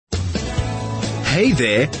Hey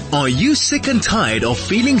there, are you sick and tired of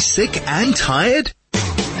feeling sick and tired?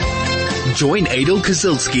 Join Adel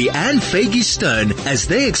Kazilski and Faggy Stern as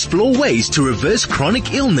they explore ways to reverse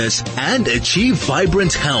chronic illness and achieve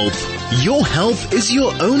vibrant health. Your health is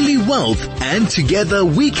your only wealth, and together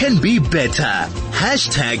we can be better.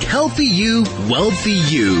 Hashtag healthy you, wealthy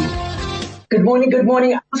you. Good morning, good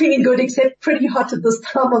morning. I'm feeling good, except pretty hot at this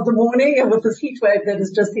time of the morning and with this heat wave that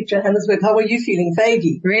has just hit Johannesburg. How are you feeling,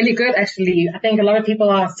 Faggy? Really good, actually. I think a lot of people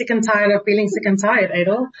are sick and tired of feeling sick and tired,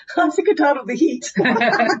 Adel. I'm sick and tired of the heat.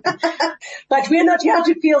 But we're not here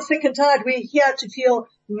to feel sick and tired. We're here to feel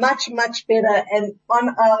much, much better, and on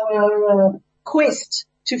our quest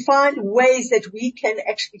to find ways that we can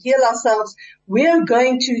actually heal ourselves. We're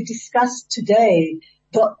going to discuss today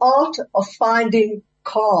the art of finding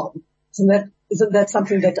calm. Isn't that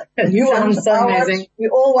something that you want? So amazing. We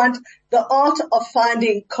all want the art of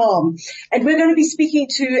finding calm. And we're going to be speaking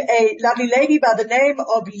to a lovely lady by the name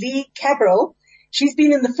of Leigh Cabral. She's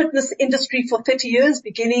been in the fitness industry for 30 years,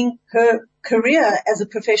 beginning her career as a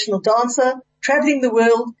professional dancer, traveling the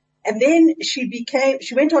world. And then she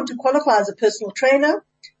went on to qualify as a personal trainer,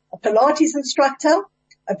 a Pilates instructor,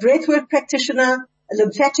 a breathwork practitioner, a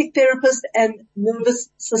lymphatic therapist, and nervous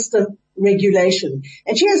system regulation.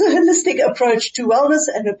 And she has a holistic approach to wellness,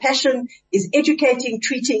 and her passion is educating,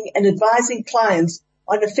 treating, and advising clients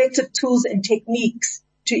on effective tools and techniques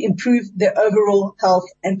to improve their overall health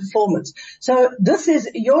and performance. So this is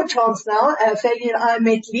your chance now. Faggy and I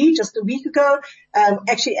met Leigh just a week ago,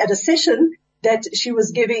 actually at a session that she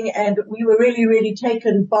was giving, and we were really, really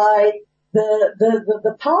taken by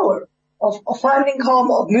the power of finding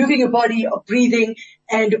calm, of moving your body, of breathing,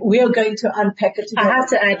 and we are going to unpack it together. I have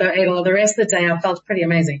to add though, Adel, the rest of the day I felt pretty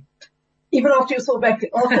amazing. Even after you saw back,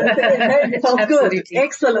 it felt good.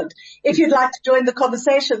 Excellent. If you'd like to join the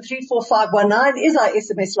conversation, 34519 is our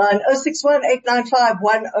SMS line,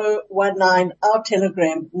 061-895-1019, our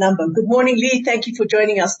Telegram number. Good morning, Leigh. Thank you for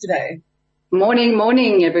joining us today.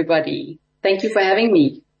 Morning, everybody. Thank you for having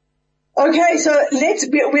me. Okay, so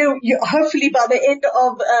we'll hopefully by the end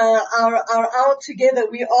of our hour together,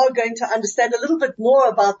 we are going to understand a little bit more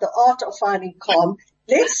about the art of finding calm.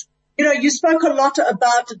 You spoke a lot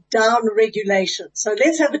about down regulation. So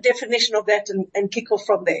let's have a definition of that and kick off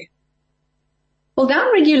from there. Well,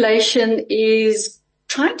 down regulation is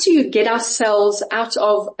trying to get ourselves out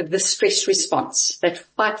of the stress response, that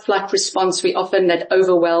fight-flight response that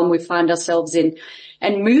overwhelm we find ourselves in,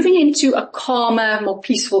 and moving into a calmer, more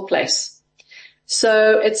peaceful place.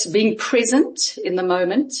 So it's being present in the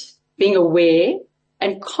moment, being aware,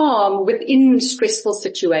 and calm within stressful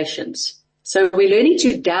situations. So we're learning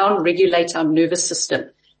to down-regulate our nervous system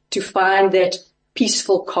to find that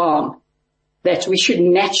peaceful calm that we should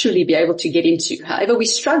naturally be able to get into. However, we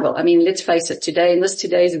struggle. I mean, let's face it, today, in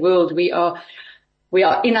today's world, we are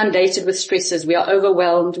inundated with stresses. We are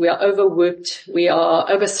overwhelmed. We are overworked. We are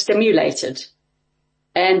overstimulated.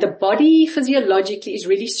 And the body physiologically is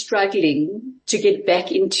really struggling to get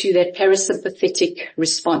back into that parasympathetic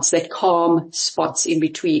response, that calm spots in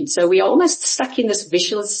between. So we are almost stuck in this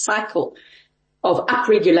vicious cycle of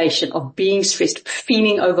upregulation, of being stressed,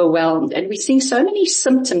 feeling overwhelmed. And we're seeing so many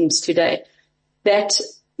symptoms today that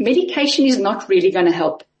medication is not really going to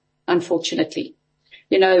help, unfortunately.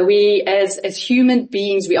 We as human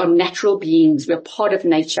beings, we are natural beings. We are part of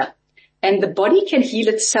nature. And the body can heal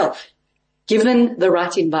itself given the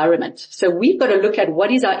right environment. So we've got to look at what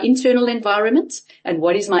is our internal environment and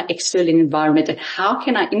what is my external environment, and how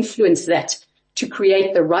can I influence that to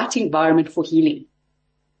create the right environment for healing.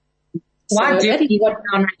 Why do we need to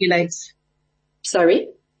down-regulate? Sorry?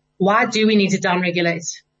 Why do we need to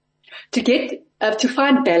down-regulate? To get, to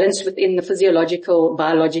find balance within the physiological,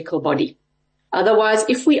 biological body. Otherwise,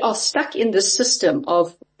 if we are stuck in this system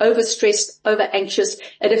of overstressed, over-anxious,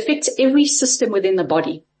 it affects every system within the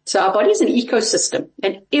body. So our body is an ecosystem,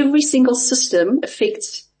 and every single system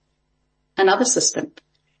affects another system.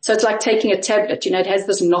 So it's like taking a tablet, it has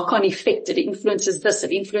this knock-on effect. It influences this,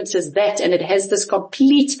 it influences that, and it has this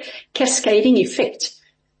complete cascading effect.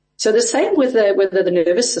 So the same with the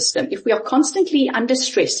nervous system. If we are constantly under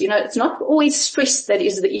stress, it's not always stress that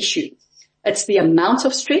is the issue. It's the amount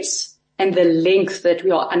of stress and the length that we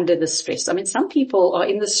are under the stress. I mean, some people are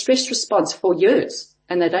in the stress response for years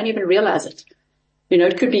and they don't even realize it.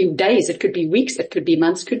 It could be days, it could be weeks, it could be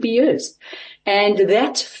months, it could be years. And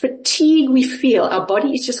that fatigue we feel, our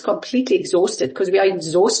body is just completely exhausted because we are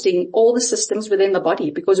exhausting all the systems within the body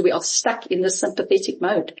because we are stuck in the sympathetic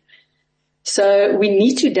mode. So we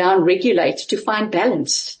need to down-regulate to find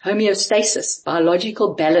balance, homeostasis,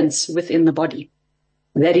 biological balance within the body.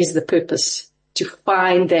 That is the purpose, to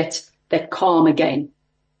find that calm again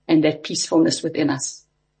and that peacefulness within us.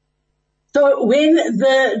 So when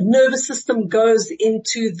the nervous system goes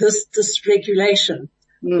into this dysregulation,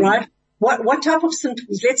 right? What type of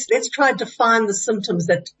symptoms? Let's try and define the symptoms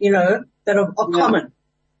that, that are common.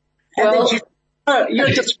 And Well, you're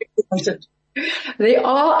dysregulated. there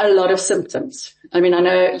are a lot of symptoms. I mean, I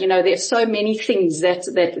know, there's so many things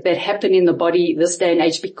that happen in the body this day and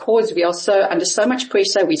age because we are so under so much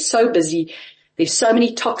pressure. We're so busy. There's so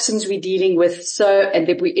many toxins we're dealing with. And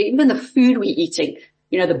that even the food we're eating,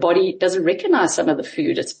 the body doesn't recognize some of the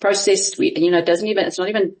food. It's processed. It's not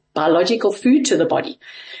even biological food to the body.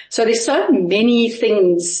 So there's so many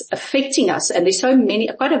things affecting us, and there's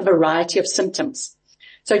quite a variety of symptoms.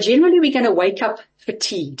 So generally we're going to wake up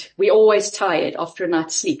fatigued. We're always tired after a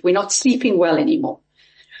night's sleep. We're not sleeping well anymore.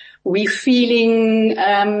 We're feeling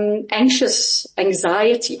anxious,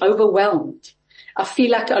 anxiety, overwhelmed. I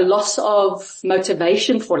feel like a loss of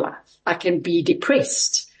motivation for life. I can be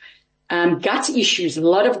depressed. Gut issues, a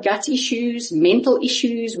lot of gut issues, mental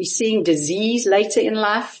issues. We're seeing disease later in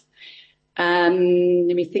life. Let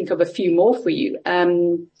me think of a few more for you.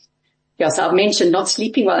 So I've mentioned not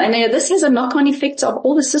sleeping well. And this has a knock-on effect of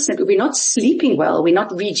all the systems. We're not sleeping well. We're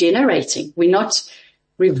not regenerating. We're not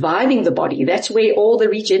reviving the body. That's where all the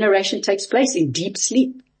regeneration takes place, in deep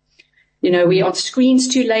sleep. We're on screens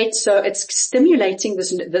too late, so it's stimulating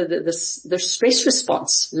the stress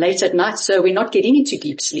response late at night. So we're not getting into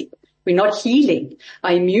deep sleep. We're not healing.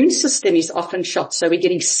 Our immune system is often shot. So we're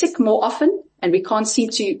getting sick more often, and we can't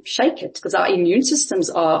seem to shake it because our immune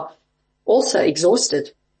systems are also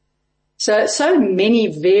exhausted. So many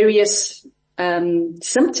various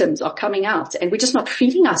symptoms are coming out, and we're just not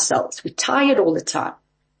feeling ourselves. We're tired all the time.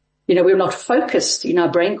 We're not focused. Our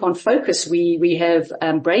brain can't focus. We have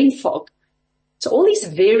brain fog. So all these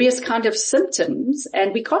various kind of symptoms,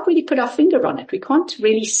 and we can't really put our finger on it. We can't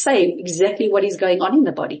really say exactly what is going on in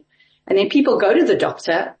the body. And then people go to the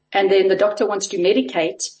doctor, and then the doctor wants to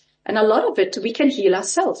medicate, and a lot of it we can heal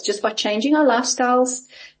ourselves just by changing our lifestyles,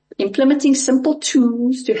 implementing simple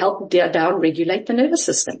tools to help down-regulate the nervous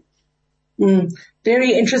system.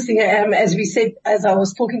 Very interesting. As we said, as I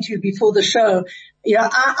was talking to you before the show,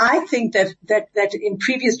 I think that in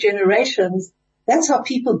previous generations, that's how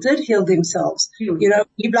people did heal themselves.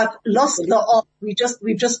 You've like lost the art.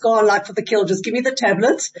 We've just gone like for the kill. Just give me the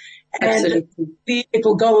tablets and it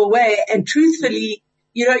will go away. And truthfully,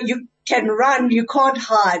 you can run, you can't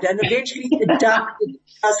hide, and eventually it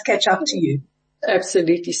does catch up to you.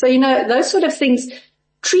 Absolutely. So, those sort of things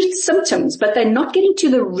treat symptoms, but they're not getting to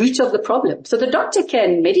the root of the problem. So the doctor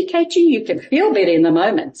can medicate you. You can feel better in the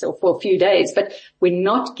moment or for a few days, but we're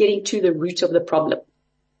not getting to the root of the problem.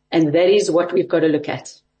 And that is what we've got to look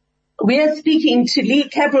at. We're speaking to Leigh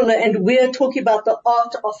Cabral, and we're talking about the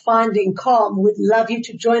art of finding calm. We'd love you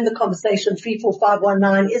to join the conversation.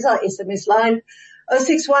 34519 is our SMS line.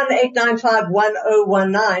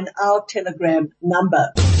 061-895-1019, our Telegram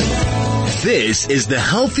number. This is the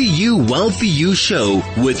Healthy You, Wealthy You show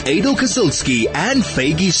with Adel Kazilski and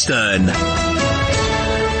Faggy Stern.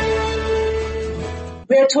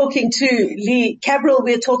 We're talking to Leigh Cabral.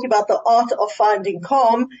 We're talking about the art of finding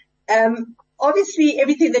calm. Obviously,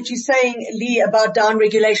 everything that you're saying, Leigh, about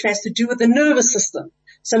down-regulation has to do with the nervous system.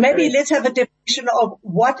 So maybe let's have a definition of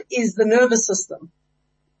what is the nervous system.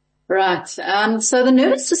 Right. So the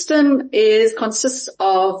nervous system consists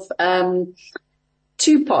of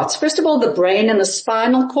two parts. First of all, the brain and the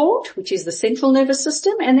spinal cord, which is the central nervous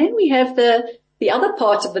system, and then we have the other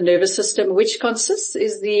part of the nervous system, which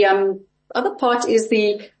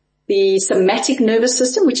the somatic nervous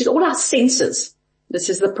system, which is all our senses. This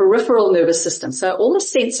is the peripheral nervous system. So all the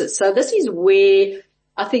senses. So this is where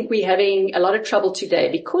I think we're having a lot of trouble today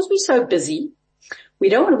because we're so busy.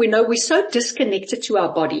 We're so disconnected to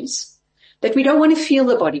our bodies that we don't want to feel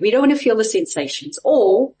the body. We don't want to feel the sensations,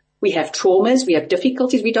 or we have traumas. We have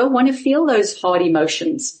difficulties. We don't want to feel those hard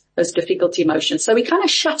emotions, those difficult emotions. So we kind of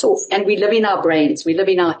shut off and we live in our brains. We live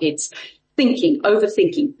in our heads, thinking,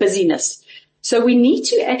 overthinking, busyness. So we need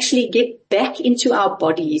to actually get back into our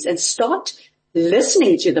bodies and start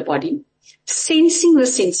listening to the body, sensing the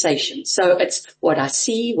sensations. So it's what I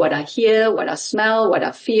see, what I hear, what I smell, what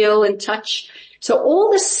I feel and touch. So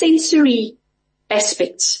all the sensory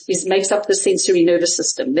aspects makes up the sensory nervous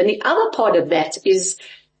system. Then the other part of that is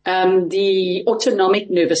the autonomic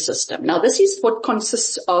nervous system. Now this is what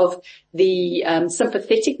consists of the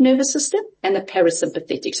sympathetic nervous system and the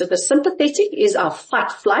parasympathetic. So the sympathetic is our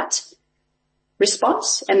fight-flight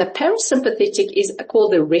response, and the parasympathetic is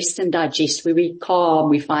called the rest and digest, where we calm,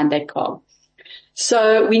 we find that calm.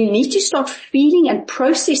 So we need to start feeling and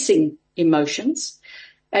processing emotions.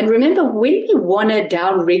 And remember, when we want to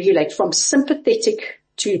down-regulate from sympathetic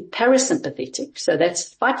to parasympathetic. So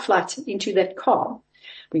that's fight, flight into that calm.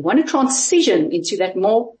 We want to transition into that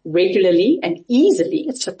more regularly and easily.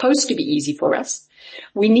 It's supposed to be easy for us.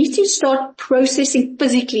 We need to start processing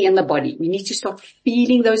physically in the body. We need to start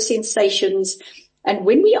feeling those sensations. And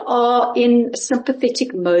when we are in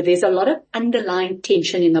sympathetic mode, there's a lot of underlying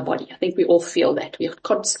tension in the body. I think we all feel that. We have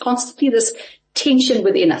constantly this tension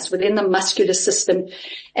within us, within the muscular system.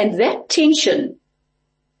 And that tension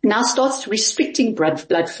now starts restricting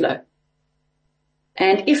blood flow.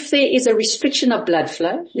 And if there is a restriction of blood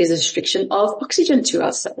flow, there's a restriction of oxygen to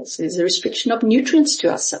our cells. There's a restriction of nutrients to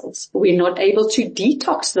our cells. We're not able to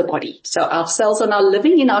detox the body. So our cells are now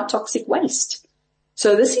living in our toxic waste.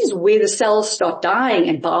 So this is where the cells start dying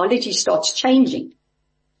and biology starts changing.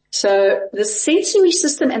 So the sensory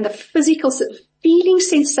system and the physical feeling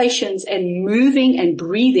sensations and moving and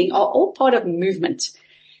breathing are all part of movement.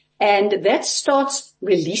 And that starts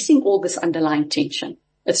releasing all this underlying tension.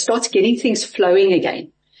 It starts getting things flowing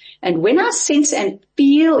again. And when I sense and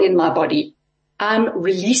feel in my body, I'm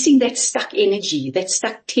releasing that stuck energy, that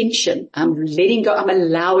stuck tension. I'm letting go. I'm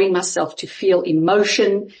allowing myself to feel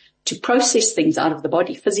emotion, to process things out of the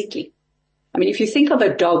body physically. I mean, if you think of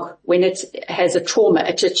a dog, when it has a trauma,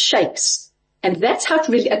 it just shakes. And that's how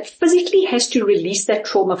it physically has to release that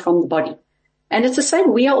trauma from the body. And it's the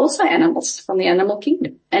same. We are also animals from the animal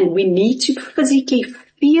kingdom. And we need to physically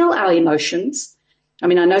feel our emotions. I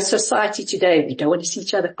mean, I know society today, we don't want to see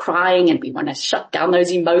each other crying and we want to shut down those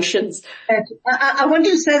emotions. I want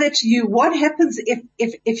to say that to you. What happens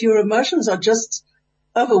if your emotions are just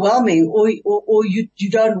overwhelming or you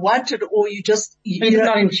don't want it or you're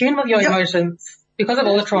not in tune with your emotions because of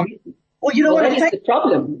all the trauma? Or you don't want to take. That is the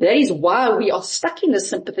problem. That is why we are stuck in the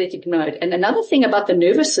sympathetic mode. And another thing about the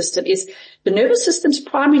nervous system is the nervous system's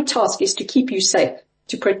primary task is to keep you safe,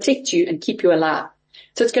 to protect you and keep you alive.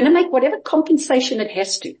 So it's going to make whatever compensation it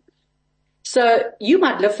has to. So you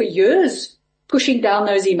might live for years pushing down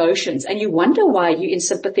those emotions and you wonder why you're in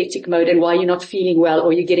sympathetic mode and why you're not feeling well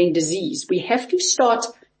or you're getting disease. We have to start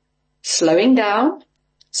slowing down,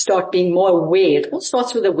 start being more aware. It all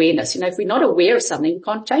starts with awareness. You know, if we're not aware of something, we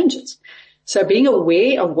can't change it. So being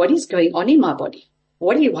aware of what is going on in my body.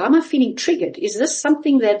 Why am I feeling triggered? Is this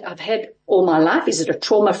something that I've had all my life? Is it a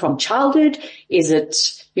trauma from childhood? Is it,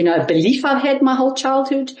 a belief I've had my whole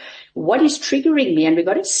childhood? What is triggering me? And we've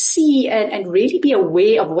got to see and really be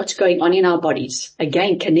aware of what's going on in our bodies.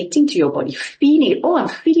 Again, connecting to your body, feeling it. Oh, I'm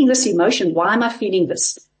feeling this emotion. Why am I feeling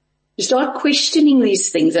this? You start questioning these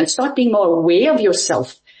things and start being more aware of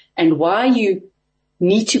yourself and why you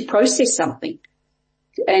need to process something.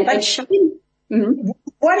 And showing. Mm-hmm.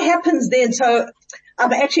 What happens then? So,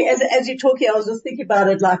 actually, as you're talking, I was just thinking about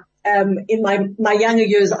it. Like, in my younger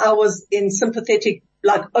years, I was in sympathetic,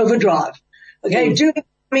 like overdrive. Okay,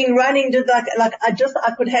 running, did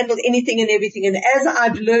I could handle anything and everything. And as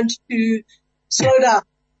I've learned to slow down,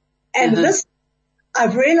 and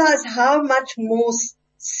I've realized how much more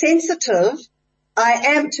sensitive I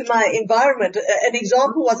am to my environment. An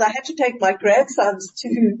example was I had to take my grandsons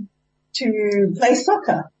to play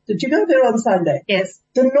soccer. Did you go there on Sunday? Yes.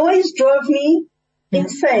 The noise drove me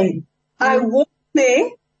insane. I walked there.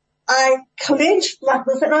 I clenched like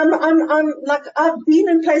this, and I'm like, I've been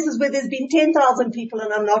in places where there's been 10,000 people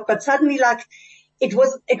and I'm not, but suddenly like, it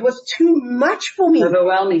was too much for me.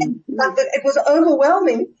 Overwhelming. It was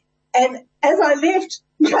overwhelming. And as I left,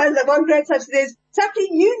 the one grandson says, Saki,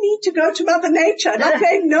 you need to go to Mother Nature. And I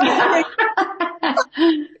say, no.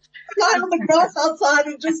 Lie on the grass outside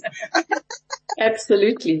and just.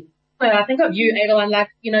 Absolutely. Well, I think of you, Adel, and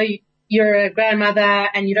like, you're a grandmother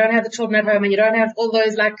and you don't have the children at home and you don't have all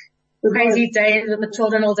those like crazy days with the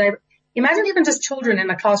children all day. Imagine even just children in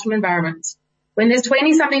a classroom environment when there's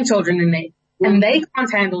 20 something children in there and they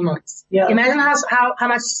can't handle noise. Yeah. Imagine how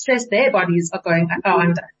much stress their bodies are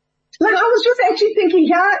under. Like I was just actually thinking,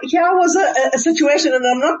 here was a situation, and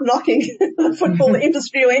I'm not knocking the football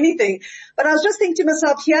industry or anything, but I was just thinking to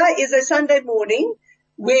myself, here is a Sunday morning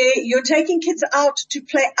where you're taking kids out to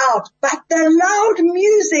play out, but the loud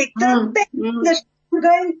music,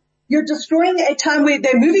 you're destroying a time where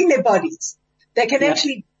they're moving their bodies. They can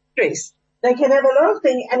actually stress. They can have a lot of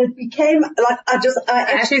things, and it became like I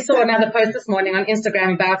actually saw another post this morning on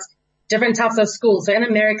Instagram about different types of schools. So in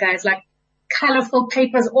America, it's like colorful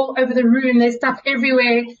papers all over the room. There's stuff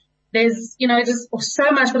everywhere. There's, just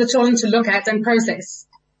so much for the children to look at and process.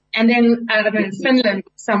 And then, I don't know, in Finland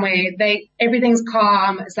somewhere, everything's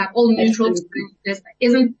calm. It's like all neutral. There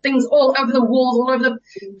isn't things all over the walls,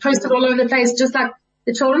 posted all over the place. Just like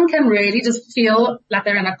the children can really just feel like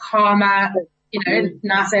they're in a calmer,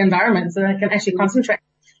 nicer environment so they can actually concentrate.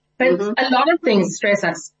 But a lot of things stress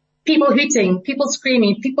us. people hooting, people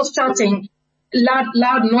screaming, people shouting,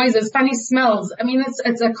 loud noises, funny smells. I mean,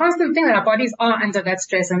 it's a constant thing that our bodies are under that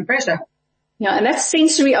stress and pressure. Yeah, and that's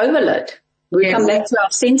sensory overload. We Yes. come back to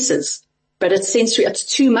our senses, but it's sensory. It's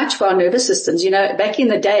too much for our nervous systems. You know, back in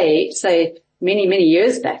the day, say many, many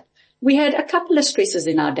years back, we had a couple of stresses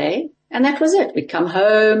in our day, and that was it. We'd come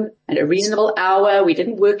home at a reasonable hour. We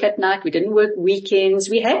didn't work at night. We didn't work weekends.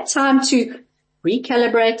 We had time to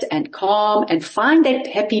recalibrate and calm and find that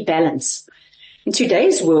happy balance. In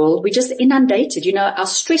today's world, we're just inundated. You know, our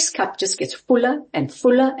stress cup just gets fuller and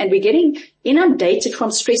fuller, and we're getting inundated from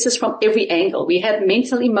stresses from every angle. We have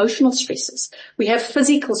mental, emotional stresses. We have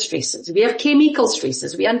physical stresses. We have chemical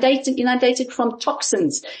stresses. We are inundated from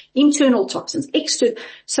toxins, internal toxins, external.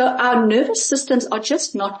 So our nervous systems are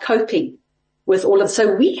just not coping with all of.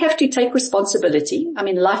 So we have to take responsibility. I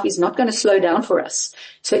mean, life is not going to slow down for us.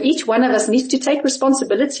 So each one of us needs to take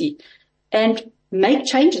responsibility and make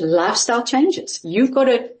changes, lifestyle changes. You've got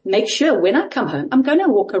to make sure when I come home, I'm going to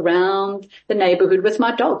walk around the neighborhood with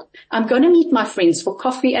my dog. I'm going to meet my friends for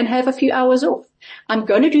coffee and have a few hours off. I'm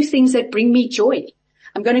going to do things that bring me joy.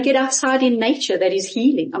 I'm going to get outside in nature that is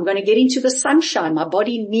healing. I'm going to get into the sunshine. My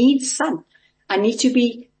body needs sun. I need to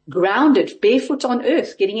be grounded, barefoot on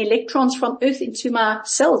earth, getting electrons from earth into my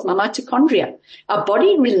cells, my mitochondria. Our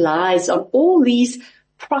body relies on all these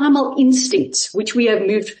primal instincts, which we have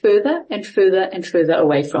moved further and further and further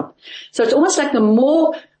away from. So it's almost like the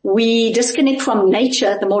more we disconnect from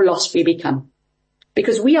nature, the more lost we become.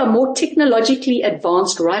 Because we are more technologically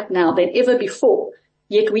advanced right now than ever before,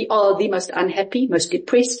 yet we are the most unhappy, most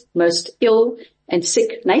depressed, most ill and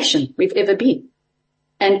sick nation we've ever been.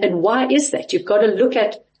 And why is that? You've got to look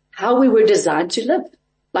at how we were designed to live,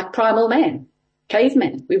 like primal man,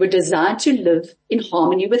 caveman. We were designed to live in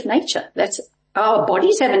harmony with nature. Our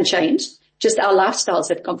bodies haven't changed, just our lifestyles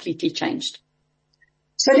have completely changed.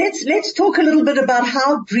 So let's talk a little bit about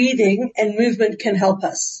how breathing and movement can help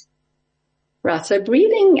us. Right. So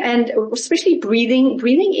breathing, and especially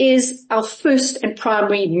breathing is our first and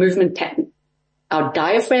primary movement pattern. Our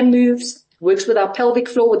diaphragm moves, works with our pelvic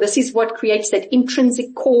floor. This is what creates that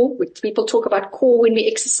intrinsic core, which people talk about core when we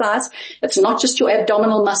exercise. It's not just your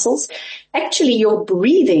abdominal muscles. Actually, your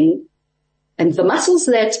breathing and the muscles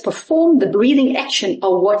that perform the breathing action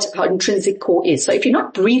are what our intrinsic core is. So if you're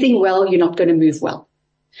not breathing well, you're not going to move well.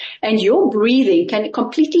 And your breathing can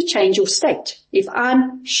completely change your state. If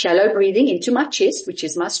I'm shallow breathing into my chest, which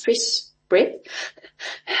is my stress breath,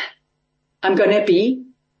 I'm going to be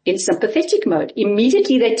in sympathetic mode.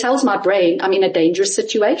 Immediately that tells my brain I'm in a dangerous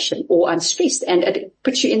situation or I'm stressed, and it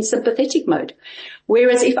puts you in sympathetic mode.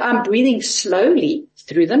 Whereas if I'm breathing slowly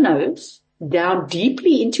through the nose, down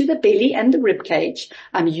deeply into the belly and the rib cage,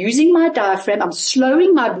 I'm using my diaphragm, I'm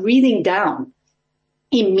slowing my breathing down,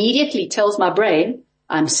 immediately tells my brain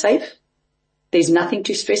I'm safe, there's nothing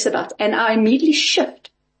to stress about, and I immediately shift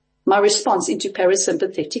my response into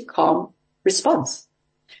parasympathetic calm response.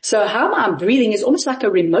 So how I'm breathing is almost like a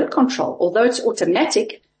remote control. Although it's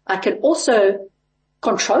automatic, I can also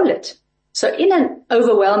control it. So in an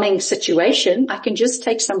overwhelming situation, I can just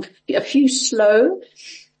take a few slow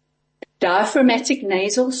diaphragmatic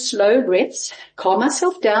nasal slow breaths, calm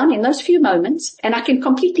myself down in those few moments, and I can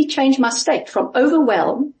completely change my state from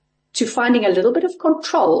overwhelm to finding a little bit of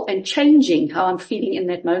control and changing how I'm feeling in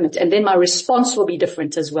that moment. And then my response will be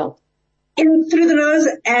different as well. In through the nose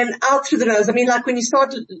and out through the nose. I mean, like when you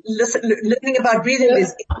start learning about breathing,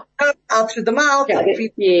 there's out through the mouth. Yeah,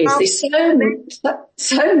 there's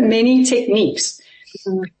so many techniques.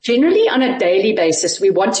 Generally, on a daily basis, we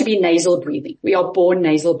want to be nasal breathing. We are born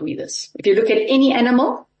nasal breathers. If you look at any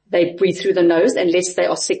animal, they breathe through the nose unless they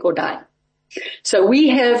are sick or dying. So we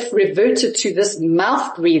have reverted to this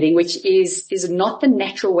mouth breathing, which is not the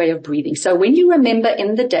natural way of breathing. So when you remember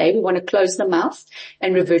in the day, we want to close the mouth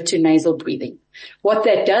and revert to nasal breathing. What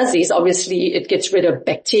that does is obviously it gets rid of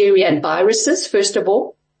bacteria and viruses, first of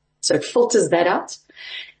all. So it filters that out.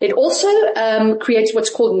 It also creates what's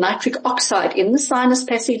called nitric oxide in the sinus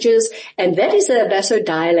passages, and that is a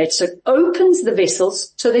vasodilator. So it opens the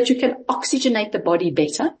vessels so that you can oxygenate the body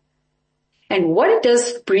better. And what it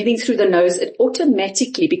does, breathing through the nose, it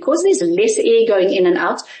automatically, because there's less air going in and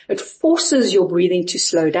out, it forces your breathing to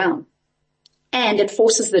slow down. And it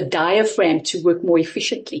forces the diaphragm to work more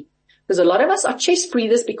efficiently. Because a lot of us are chest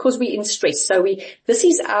breathers because we're in stress. So this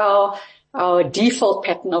is our default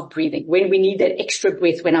pattern of breathing when we need that extra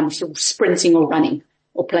breath when I'm sort of sprinting or running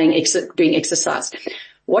or doing exercise.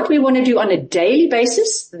 What we want to do on a daily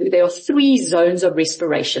basis, there are 3 zones of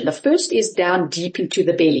respiration. The first is down deep into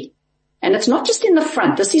the belly. And it's not just in the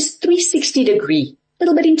front. This is 360 degree, a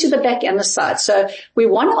little bit into the back and the side. So we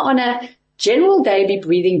want to, on a general day, be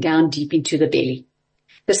breathing down deep into the belly.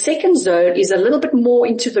 The second zone is a little bit more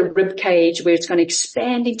into the rib cage, where it's going to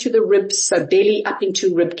expand into the ribs, so belly up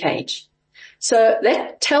into rib cage. So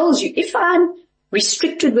that tells you if I'm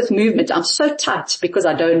restricted with movement, I'm so tight because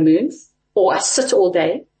I don't move, or I sit all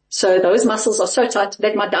day. So those muscles are so tight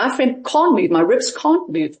that my diaphragm can't move, my ribs can't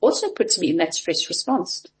move, also puts me in that stress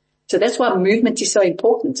response. So that's why movement is so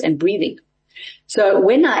important, and breathing. So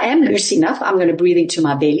when I am loose enough, I'm going to breathe into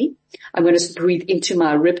my belly. I'm going to breathe into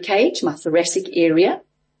my rib cage, my thoracic area.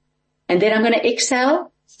 And then I'm going to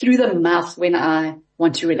exhale through the mouth when I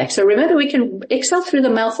want to relax. So remember, we can exhale through the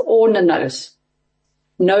mouth or the nose.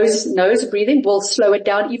 Nose breathing will slow it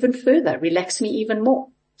down even further, relax me even more.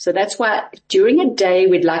 So that's why during a day,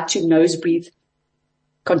 we'd like to nose breathe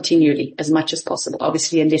continually as much as possible.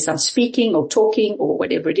 Obviously, unless I'm speaking or talking or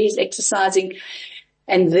whatever it is, exercising.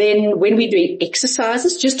 And then when we're doing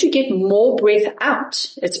exercises, just to get more breath out,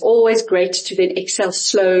 it's always great to then exhale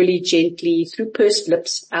slowly, gently through pursed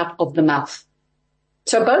lips out of the mouth.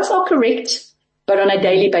 So both are correct, but on a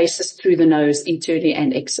daily basis through the nose, internally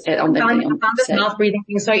and on the I found this mouth breathing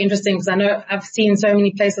thing so interesting, because I know I've seen so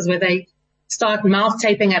many places where they start mouth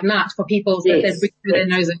taping at night for people, so that they breathe through their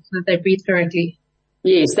nose and so that they breathe correctly.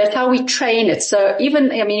 Yes, that's how we train it. So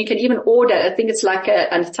even, I mean, you can even order, I think it's like a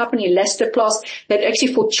type of elastoplast that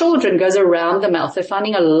actually for children goes around the mouth. They're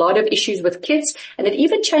finding a lot of issues with kids, and it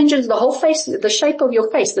even changes the whole face, the shape of your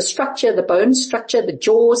face, the structure, the bone structure, the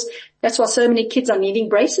jaws. That's why so many kids are needing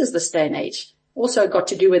braces this day and age. Also got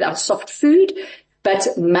to do with our soft food.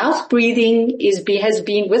 But mouth breathing has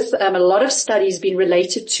been with a lot of studies been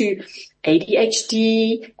related to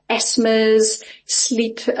ADHD, asthmas,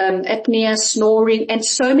 sleep apnea, snoring, and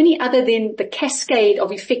so many other than the cascade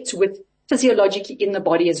of effects with physiologically in the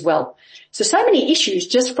body as well. So many issues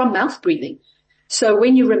just from mouth breathing. So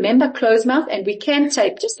when you remember closed mouth, and we can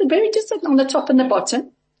tape just on the top and the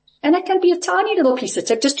bottom, and it can be a tiny little piece of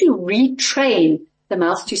tape just to retrain the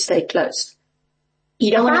mouth to stay closed.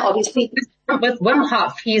 You don't want to obviously... With Wim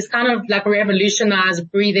Hof, he's kind of like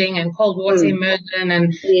revolutionized breathing and cold water immersion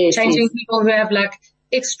and changing people who have like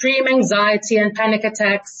extreme anxiety and panic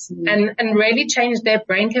attacks and really changed their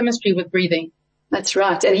brain chemistry with breathing. That's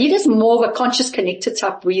right. And he does more of a conscious connected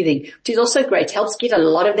type breathing, which is also great. Helps get a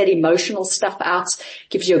lot of that emotional stuff out,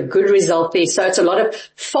 gives you a good result there. So it's a lot of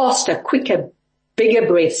faster, quicker, bigger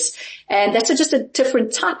breaths. And that's just a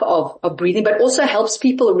different type of breathing, but also helps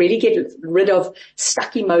people really get rid of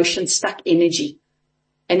stuck emotion, stuck energy.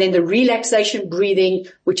 And then the relaxation breathing,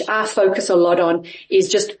 which I focus a lot on, is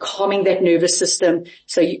just calming that nervous system.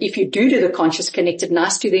 So if you do the conscious connected,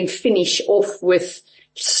 nice to then finish off with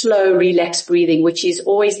slow, relaxed breathing, which is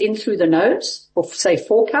always in through the nose for say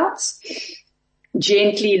 4 counts.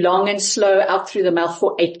 Gently, long and slow out through the mouth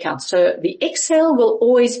for 8 counts. So the exhale will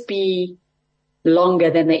always be longer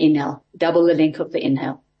than the inhale, double the length of the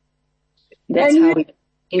inhale. That's how we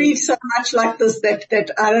breathe so much like this that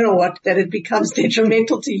I don't know that it becomes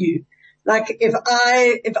detrimental to you. Like if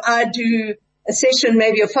I do a session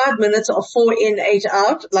maybe of 5 minutes of 4 in, 8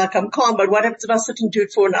 out, like I'm calm, but what happens if I sit and do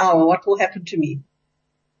it for an hour? What will happen to me?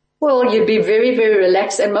 Well, you'll be very, very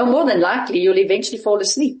relaxed, and more than likely you'll eventually fall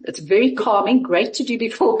asleep. It's very calming, great to do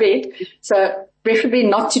before bed. So preferably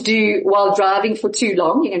not to do while driving for too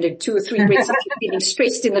long. You're going to do 2 or 3 breaths if you're feeling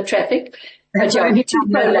stressed in the traffic. But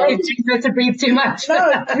to breathe too much.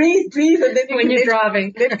 No, breathe, and then when you're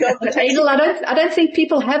driving. Hazel, I don't think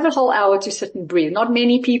people have a whole hour to sit and breathe. Not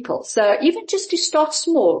many people. So even just to start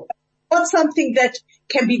small. What's something that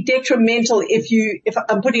can be detrimental if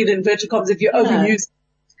I'm putting it in inverted commas, if you overuse?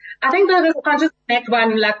 I think the conscious connect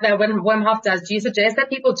one, like that when Wim Hof does, do you suggest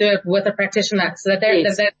that people do it with a practitioner so that they're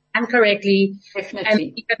done correctly? Definitely. And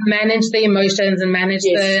you can manage the emotions and manage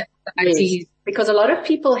the anxieties? Yes. Because a lot of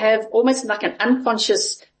people have almost like an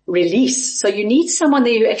unconscious release. So you need someone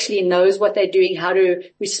there who actually knows what they're doing, how to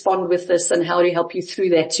respond with this, and how to help you through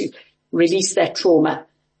that to release that trauma.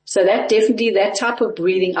 So that type of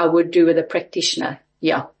breathing I would do with a practitioner.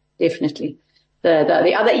 Yeah, definitely.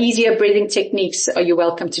 The other easier breathing techniques are you're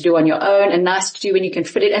welcome to do on your own, and nice to do when you can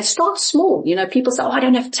fit it, and start small. You know, people say, I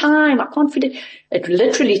don't have time, I can't fit it. It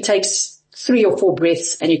literally takes 3 or 4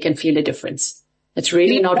 breaths and you can feel a difference. It's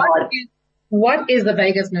really not hard. What is the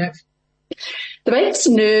vagus nerve? The vagus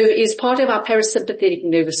nerve is part of our parasympathetic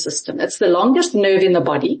nervous system. It's the longest nerve in the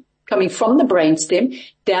body, coming from the brainstem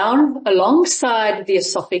down alongside the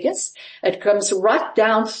esophagus. It comes right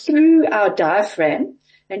down through our diaphragm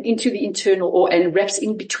and into the internal and wraps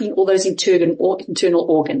in between all those internal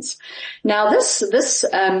organs. Now this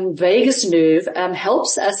vagus nerve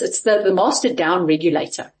helps us. It's the master down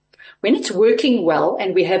regulator. when it's working well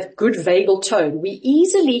and we have good vagal tone, we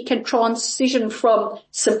easily can transition from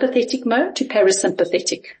sympathetic mode to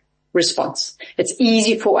parasympathetic response. It's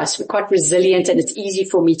easy for us. We're quite resilient, and it's easy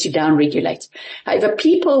for me to downregulate. However,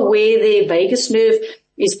 people where their vagus nerve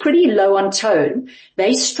is pretty low on tone,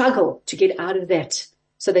 they struggle to get out of that.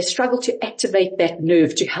 So they struggle to activate that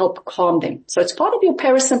nerve to help calm them. So it's part of your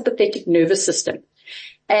parasympathetic nervous system.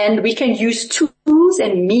 And we can use tools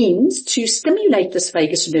and means to stimulate this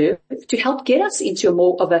vagus nerve to help get us into a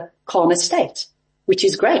more of a calmer state, which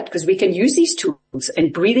is great because we can use these tools,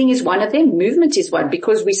 and breathing is one of them. Movement is one,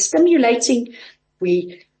 because we're stimulating,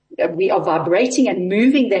 we are vibrating and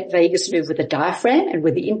moving that vagus nerve with the diaphragm and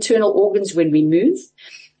with the internal organs when we move.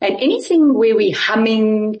 And anything where we're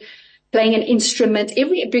humming, playing an instrument,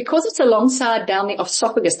 because it's alongside down the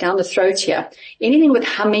esophagus, down the throat here, anything with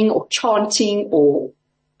humming or chanting or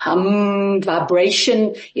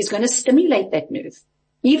vibration is going to stimulate that nerve.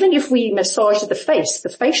 Even if we massage the face, the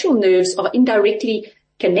facial nerves are indirectly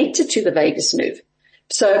connected to the vagus nerve.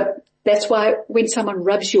 So that's why when someone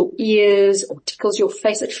rubs your ears or tickles your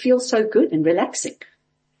face, it feels so good and relaxing.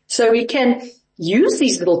 So we can use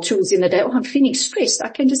these little tools in the day. Oh, I'm feeling stressed. I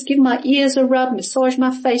can just give my ears a rub, massage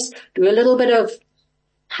my face, do a little bit of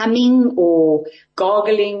humming or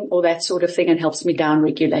gargling or that sort of thing, and helps me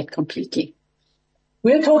downregulate completely.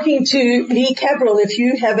 We're talking to Leigh Cabral. If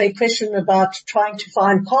you have a question about trying to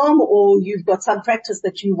find calm, or you've got some practice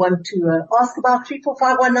that you want to ask about,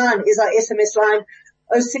 34519 is our SMS line.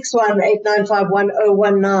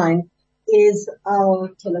 061-8951-019 is our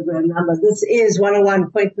telegram number. This is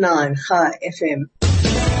 101.9 High FM.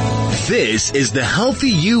 This is the Healthy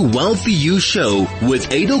You, Wealthy You show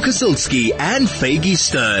with Adel Kazilski and Faggy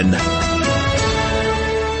Stern.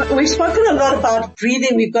 We've spoken a lot about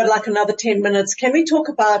breathing. We've got like another 10 minutes. Can we talk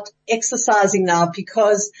about exercising now?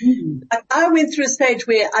 Because I went through a stage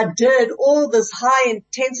where I did all this high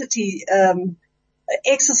intensity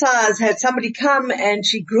exercise, had somebody come and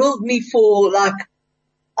she grilled me for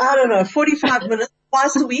 45 minutes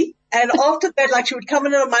twice a week. And after that, she would come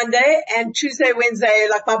in on Monday, and Tuesday, Wednesday,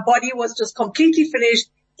 my body was just completely finished,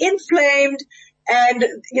 inflamed. And,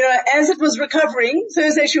 as it was recovering,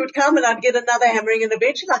 Thursday she would come and I'd get another hammering, and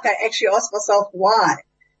eventually, I actually asked myself why.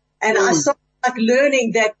 And I started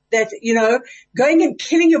learning that, going and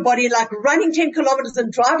killing your body, running 10 kilometers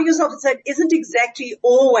and driving yourself insane isn't exactly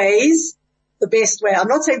always the best way. I'm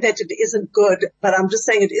not saying that it isn't good, but I'm just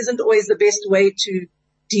saying it isn't always the best way to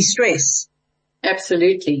de-stress.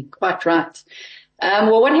 Absolutely. Quite right.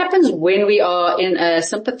 Well, what happens when we are in a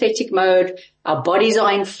sympathetic mode? Our bodies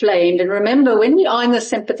are inflamed. And remember, when we are in the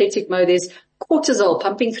sympathetic mode, there's cortisol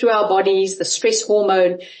pumping through our bodies, the stress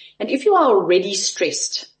hormone. And if you are already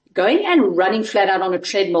stressed, going and running flat out on a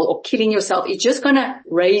treadmill or killing yourself is just going to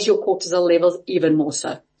raise your cortisol levels even more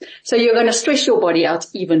so. So you're going to stress your body out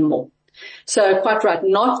even more. So quite right,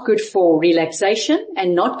 not good for relaxation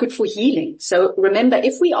and not good for healing. So remember,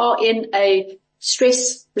 if we are in a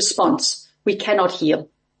stress response, we cannot heal.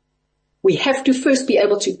 We have to first be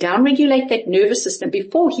able to downregulate that nervous system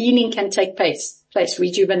before healing can take place,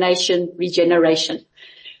 rejuvenation, regeneration.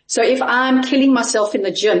 So if I'm killing myself in the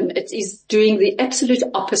gym, it is doing the absolute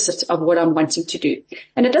opposite of what I'm wanting to do.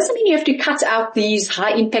 And it doesn't mean you have to cut out these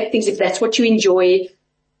high impact things if that's what you enjoy.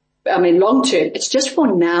 Long term, it's just for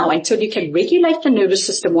now until you can regulate the nervous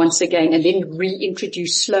system once again and then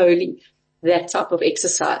reintroduce slowly that type of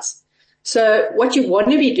exercise. So what you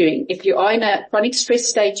want to be doing, if you are in a chronic stress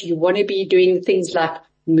state, you want to be doing things like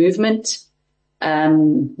movement,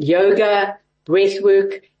 yoga, breath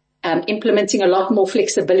work, implementing a lot more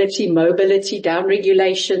flexibility, mobility,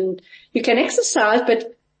 downregulation. You can exercise,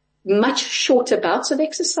 but much shorter bouts of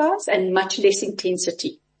exercise and much less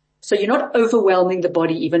intensity. So you're not overwhelming the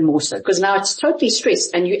body even more so, because now it's totally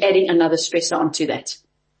stressed and you're adding another stressor onto that.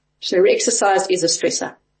 So exercise is a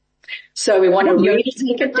stressor. So we want to really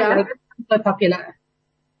take it down. So popular.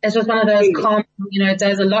 It's just one of those calm, it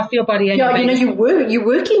does a lot for your body. And you're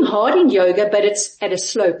working hard in yoga, but it's at a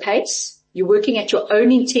slow pace. You're working at your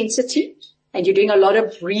own intensity and you're doing a lot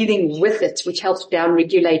of breathing with it, which helps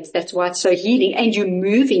downregulate. That's why it's so healing. And you're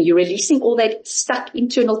moving, you're releasing all that stuck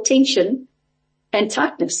internal tension and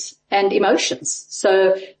tightness and emotions.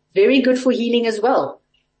 So very good for healing as well.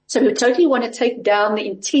 So you totally want to take down the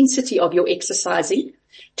intensity of your exercising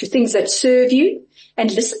to things that serve you, and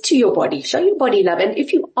listen to your body. Show your body love. And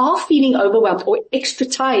if you are feeling overwhelmed or extra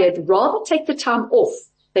tired, rather take the time off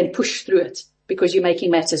than push through it, because you're making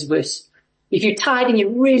matters worse. If you're tired and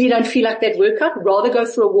you really don't feel like that workout, rather go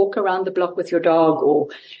for a walk around the block with your dog or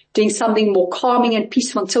doing something more calming and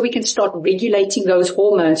peaceful until we can start regulating those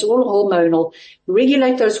hormones, all hormonal.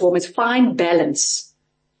 Regulate those hormones, find balance.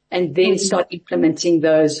 and then start implementing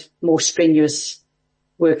those more strenuous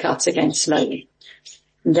workouts again slowly.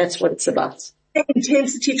 And that's what it's about.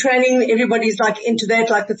 Intensity training, everybody's like into that,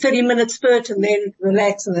 like the 30-minute spurt and then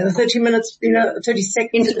relax, and then the 30 minutes, 30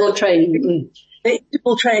 seconds. Interval training. The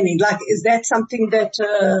interval training, like, is that something that,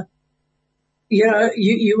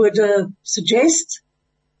 you would, suggest?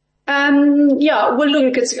 Yeah, well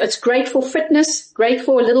look, it's great for fitness, great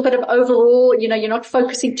for a little bit of overall, you're not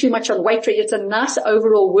focusing too much on weight training. It's a nice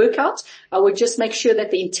overall workout. I would just make sure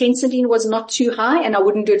that the intensity was not too high, and I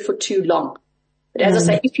wouldn't do it for too long. But as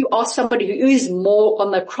I say, if you are somebody who is more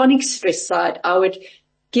on the chronic stress side, I would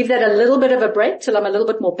give that a little bit of a break till I'm a little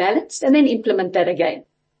bit more balanced, and then implement that again.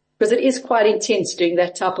 Because it is quite intense doing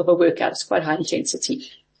that type of a workout. It's quite high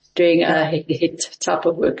intensity doing a hit type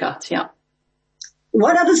of workout. Yeah.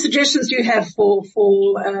 What other suggestions do you have for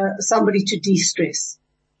somebody to de-stress?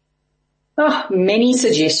 Oh, many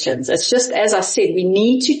suggestions. It's just, as I said, we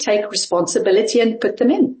need to take responsibility and put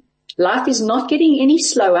them in. Life is not getting any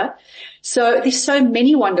slower. So there's so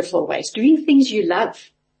many wonderful ways. Doing things you love.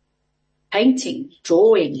 Painting,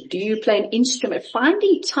 drawing. Do you play an instrument?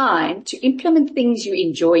 Finding time to implement things you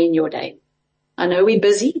enjoy in your day. I know we're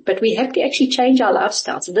busy, but we have to actually change our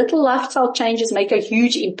lifestyles. Little lifestyle changes make a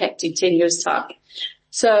huge impact in 10 years' time.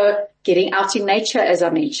 So getting out in nature, as I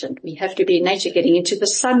mentioned, we have to be in nature, getting into the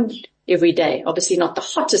sun every day. Obviously not the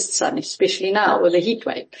hottest sun, especially now with the heat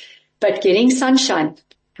wave, but getting sunshine,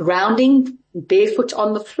 grounding barefoot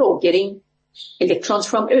on the floor, getting electrons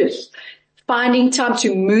from earth, finding time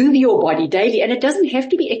to move your body daily. And it doesn't have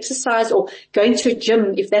to be exercise or going to a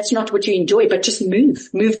gym if that's not what you enjoy, but just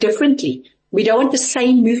move differently. We don't want the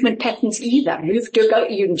same movement patterns either.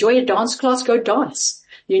 You enjoy a dance class, go dance.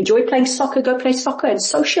 You enjoy playing soccer, go play soccer and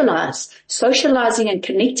socialize. Socializing and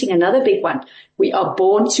connecting, another big one. We are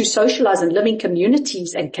born to socialize and live in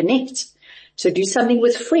communities and connect. So do something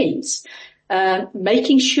with friends.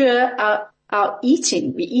 Making sure our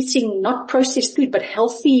eating, we're eating not processed food, but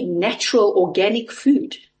healthy, natural, organic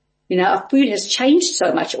food. Our food has changed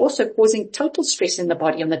so much, also causing total stress in the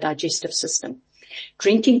body on the digestive system.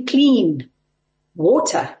 Drinking clean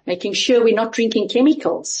water, making sure we're not drinking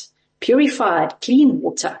chemicals, purified, clean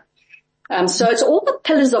water. So it's all the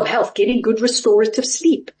pillars of health, getting good restorative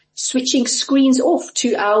sleep, switching screens off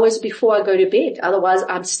 2 hours before I go to bed. Otherwise,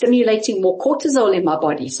 I'm stimulating more cortisol in my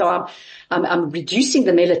body. So I'm reducing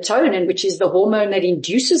the melatonin, which is the hormone that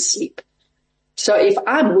induces sleep. So if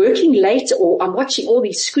I'm working late or I'm watching all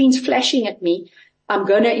these screens flashing at me, I'm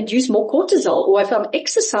going to induce more cortisol. Or if I'm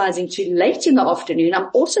exercising too late in the afternoon, I'm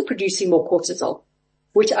also producing more cortisol,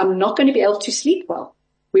 which I'm not going to be able to sleep well.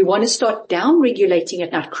 We want to start down-regulating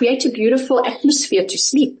it now. Create a beautiful atmosphere to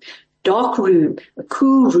sleep. Dark room, a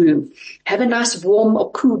cool room, have a nice warm or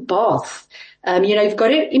cool bath. You've got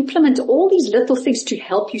to implement all these little things to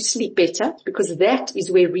help you sleep better, because that is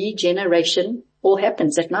where regeneration all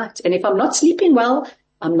happens at night. And if I'm not sleeping well,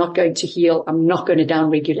 I'm not going to heal. I'm not going to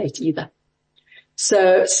down-regulate either.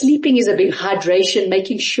 So sleeping is a big hydration,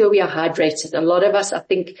 making sure we are hydrated. A lot of us, I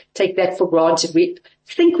think, take that for granted. We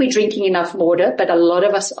think we're drinking enough water, but a lot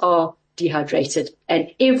of us are dehydrated.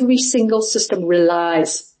 And every single system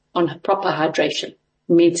relies on proper hydration,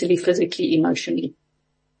 mentally, physically, emotionally.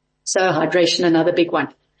 So hydration, another big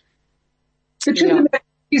one. The truth about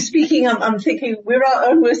you speaking, I'm thinking we're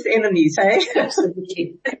our own worst enemies, hey?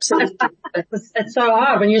 Absolutely. Absolutely. It's so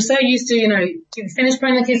hard when you're so used to, to finish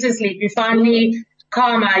putting the kids to sleep. You finally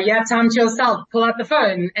calmer, you have time to yourself, pull out the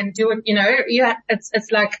phone and do it,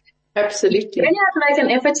 it's like. Absolutely. Then you have to make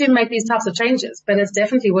an effort to make these types of changes, but it's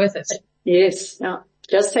definitely worth it. Yes. Yeah.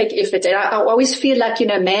 Just take effort. And I always feel like,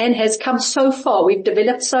 man has come so far. We've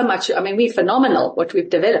developed so much. I mean, we're phenomenal what we've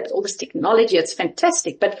developed. All this technology, it's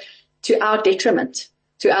fantastic, but to our detriment,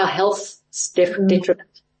 to our health's detriment.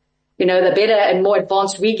 The better and more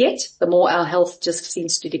advanced we get, the more our health just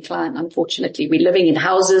seems to decline, unfortunately. We're living in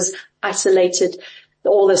houses, isolated,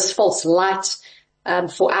 all this false light,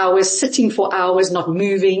 for hours, sitting for hours, not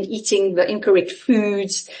moving, eating the incorrect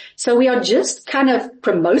foods. So we are just kind of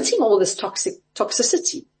promoting all this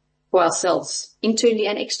toxicity for ourselves, internally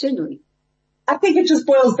and externally. I think it just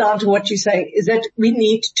boils down to what you say, is that we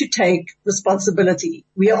need to take responsibility.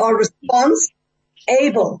 We are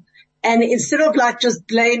able. And instead of like just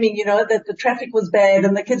blaming, that the traffic was bad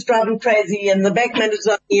and the kids driving crazy and the bank manager's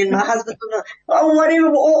on me and my husband,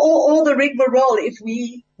 whatever, all the rigmarole, if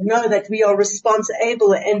we know that we are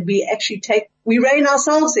responsible and we actually we rein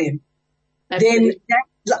ourselves in, Absolutely.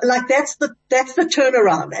 Then that's the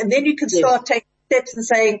turnaround. And then you can start taking steps and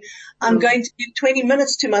saying, I'm going to give 20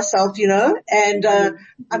 minutes to myself, and,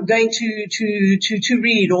 I'm going to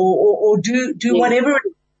read or do whatever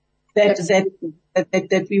that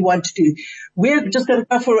that we want to do. We're just going to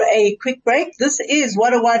go for a quick break. This is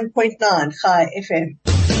 101.9 Chai FM.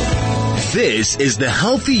 This is the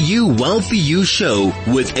Healthy You, Wealthy You show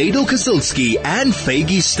with Adel Kazilski and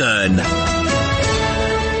Faggy Stern.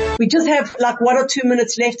 We just have like 1 or 2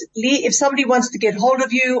 minutes left. Leigh, if somebody wants to get hold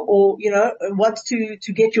of you or, wants to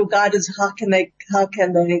get your guidance, how can they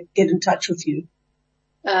get in touch with you?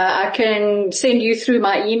 I can send you through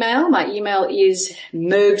my email. My email is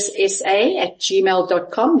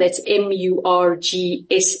murgssa@gmail.com. That's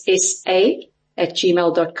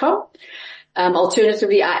murgssa@gmail.com.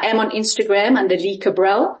 Alternatively, I am on Instagram under Leigh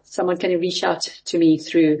Cabral. Someone can reach out to me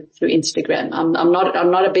through Instagram. I'm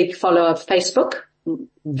not a big follower of Facebook.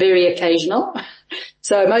 Very occasional.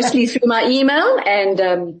 So mostly through my email and,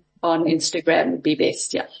 on Instagram would be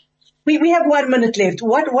best. Yeah. We have 1 minute left.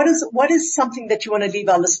 What is something that you want to leave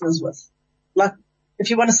our listeners with? Like,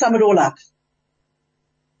 if you want to sum it all up.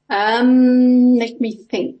 Let me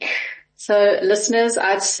think. So listeners,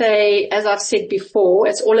 I'd say, as I've said before,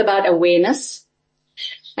 it's all about awareness.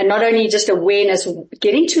 And not only just awareness,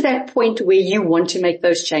 getting to that point where you want to make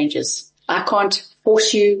those changes. I can't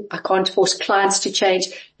force you. I can't force clients to change.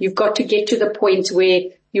 You've got to get to the point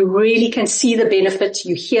where you really can see the benefit,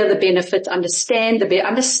 you hear the benefit, understand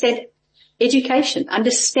education,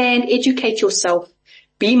 educate yourself,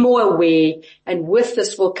 be more aware, and with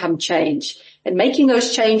this will come change. And making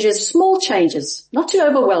those changes, small changes, not to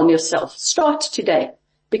overwhelm yourself. Start today,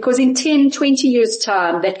 because in 10, 20 years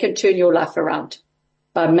time, that can turn your life around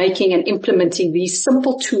by making and implementing these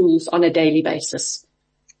simple tools on a daily basis.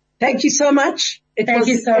 Thank you so much. It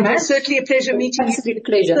was certainly a pleasure meeting you. Absolute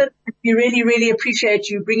pleasure. We really, really appreciate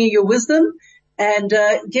you bringing your wisdom and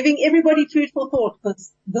giving everybody food for thought,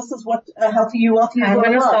 because this is what Healthy You, Wealthy You. I'm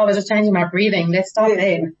going to start with just changing my breathing. Let's start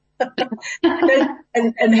there.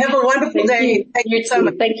 and have a wonderful day. Thank you so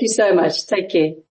much. Thank you so much. Take care.